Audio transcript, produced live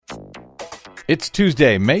It's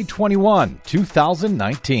Tuesday, May 21,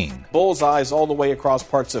 2019. Bullseyes all the way across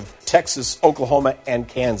parts of Texas, Oklahoma, and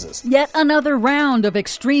Kansas. Yet another round of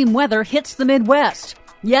extreme weather hits the Midwest.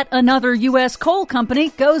 Yet another U.S. coal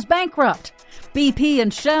company goes bankrupt. BP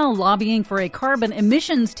and Shell lobbying for a carbon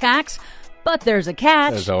emissions tax. But there's a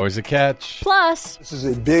catch. There's always a catch. Plus, this is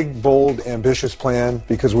a big, bold, ambitious plan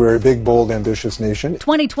because we're a big, bold, ambitious nation.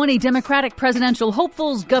 2020 Democratic presidential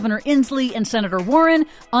hopefuls Governor Inslee and Senator Warren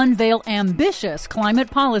unveil ambitious climate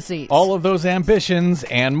policies. All of those ambitions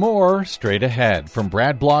and more straight ahead. From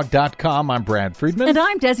BradBlog.com, I'm Brad Friedman. And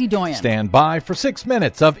I'm Desi Doyen. Stand by for 6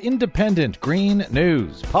 minutes of independent green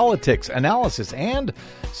news, politics, analysis, and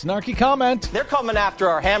snarky comment. They're coming after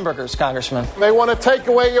our hamburgers, Congressman. They want to take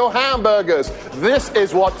away your hamburgers. This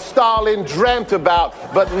is what Stalin dreamt about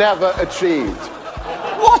but never achieved.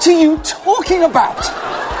 What are you talking about?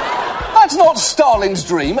 That's not Stalin's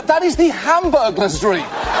dream. That is the Hamburglar's dream.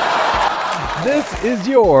 This is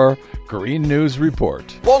your Green News Report.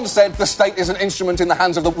 One said the state is an instrument in the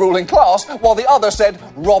hands of the ruling class, while the other said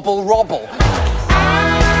robble, robble.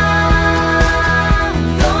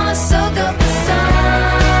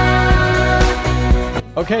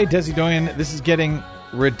 Okay, Desi Doyen, this is getting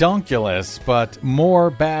redonkulous, but more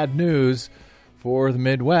bad news for the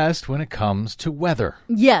Midwest when it comes to weather.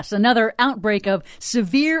 Yes, another outbreak of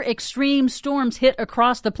severe extreme storms hit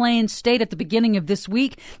across the Plains state at the beginning of this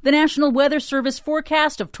week. The National Weather Service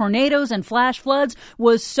forecast of tornadoes and flash floods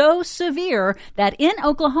was so severe that in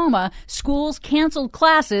Oklahoma, schools canceled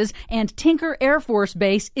classes and Tinker Air Force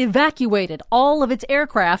Base evacuated all of its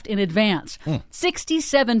aircraft in advance.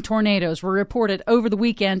 67 tornadoes were reported over the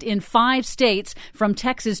weekend in 5 states from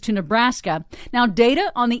Texas to Nebraska. Now,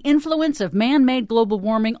 data on the influence of man-made global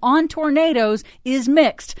warming on tornadoes is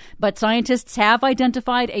mixed, but scientists have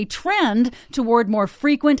identified a trend toward more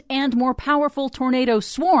frequent and more powerful tornado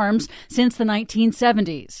swarms since the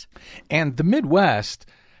 1970s. And the Midwest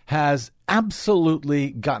has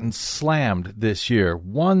absolutely gotten slammed this year.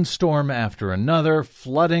 One storm after another,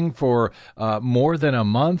 flooding for more than a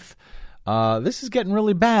month. This is getting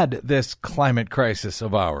really bad, this climate crisis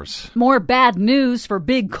of ours. More bad news for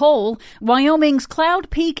big coal. Wyoming's Cloud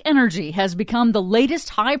Peak Energy has become the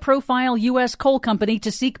latest high-profile U.S. coal company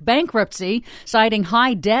to seek bankruptcy, citing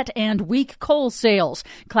high debt and weak coal sales.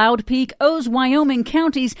 Cloud Peak owes Wyoming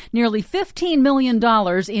counties nearly $15 million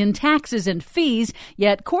in taxes and fees,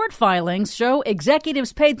 yet court filings show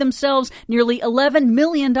executives paid themselves nearly $11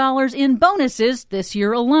 million in bonuses this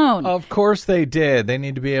year alone. Of course they did. They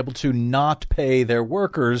need to be able to not pay their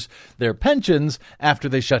workers their pensions after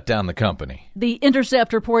they shut down the company. The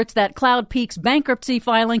Intercept reports that Cloud Peak's bankruptcy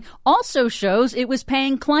filing also shows it was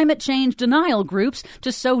paying climate change denial groups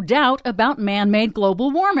to sow doubt about man-made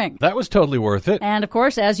global warming. That was totally worth it. And of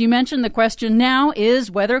course, as you mentioned, the question now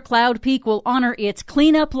is whether Cloud Peak will honor its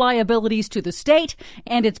cleanup liabilities to the state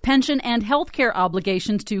and its pension and health care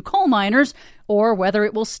obligations to coal miners, or whether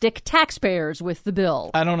it will stick taxpayers with the bill.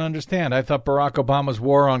 I don't understand. I thought Barack Obama's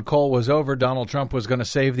war on coal was over. Donald Trump was going to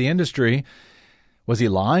save the industry. Was he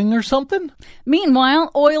lying or something?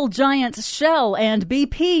 Meanwhile, oil giants Shell and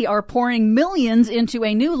BP are pouring millions into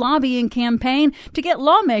a new lobbying campaign to get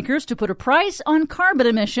lawmakers to put a price on carbon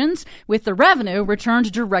emissions, with the revenue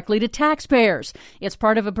returned directly to taxpayers. It's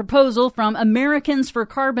part of a proposal from Americans for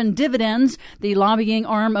Carbon Dividends, the lobbying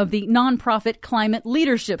arm of the nonprofit Climate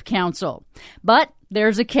Leadership Council. But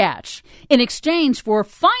there's a catch. In exchange for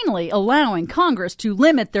finally allowing Congress to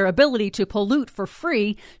limit their ability to pollute for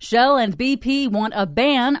free, Shell and BP want a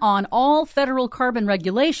ban on all federal carbon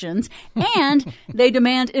regulations, and they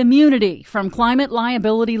demand immunity from climate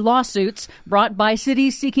liability lawsuits brought by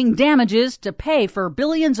cities seeking damages to pay for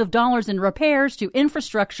billions of dollars in repairs to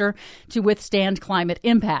infrastructure to withstand climate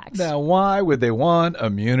impacts. Now, why would they want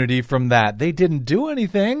immunity from that? They didn't do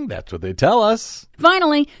anything. That's what they tell us.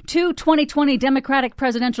 Finally, 2 2020 Democratic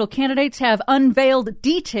presidential candidates have unveiled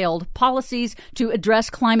detailed policies to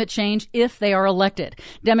address climate change if they are elected.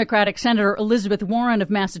 Democratic Senator Elizabeth Warren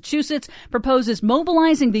of Massachusetts proposes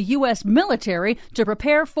mobilizing the U.S. military to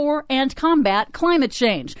prepare for and combat climate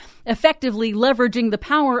change, effectively leveraging the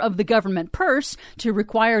power of the government purse to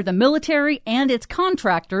require the military and its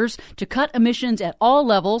contractors to cut emissions at all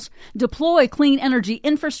levels, deploy clean energy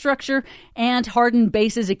infrastructure, and harden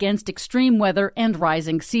bases against extreme weather and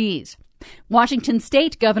rising seas. Washington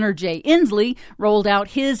State Governor Jay Inslee rolled out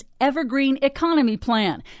his Evergreen Economy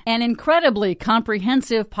Plan, an incredibly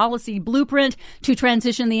comprehensive policy blueprint to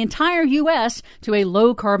transition the entire U.S. to a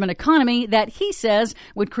low-carbon economy that he says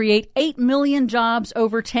would create 8 million jobs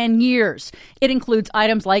over 10 years. It includes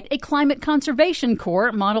items like a Climate Conservation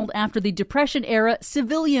Corps modeled after the Depression-era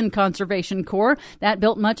Civilian Conservation Corps that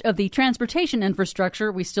built much of the transportation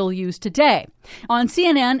infrastructure we still use today. On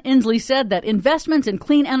CNN, Inslee said that investments in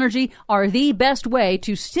clean energy are the best way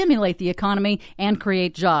to stimulate the economy and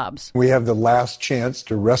create jobs. We have the last chance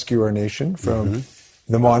to rescue our nation from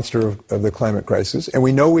the monster of the climate crisis. And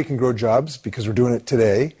we know we can grow jobs because we're doing it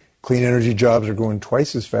today. Clean energy jobs are growing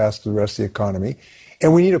twice as fast as the rest of the economy.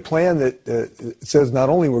 And we need a plan that says not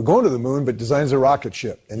only we're going to the moon, but designs a rocket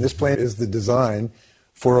ship. And this plan is the design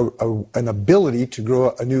for an ability to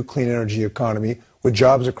grow a new clean energy economy with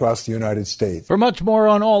jobs across the United States. For much more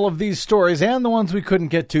on all of these stories and the ones we couldn't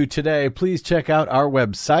get to today, please check out our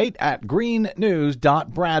website at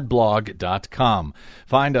greennews.bradblog.com.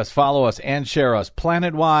 Find us, follow us, and share us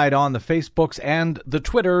planet-wide on the Facebooks and the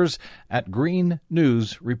Twitters at Green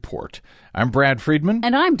News Report. I'm Brad Friedman.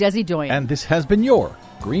 And I'm Desi Doyen. And this has been your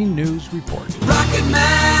Green News Report. Rocket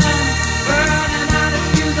Man!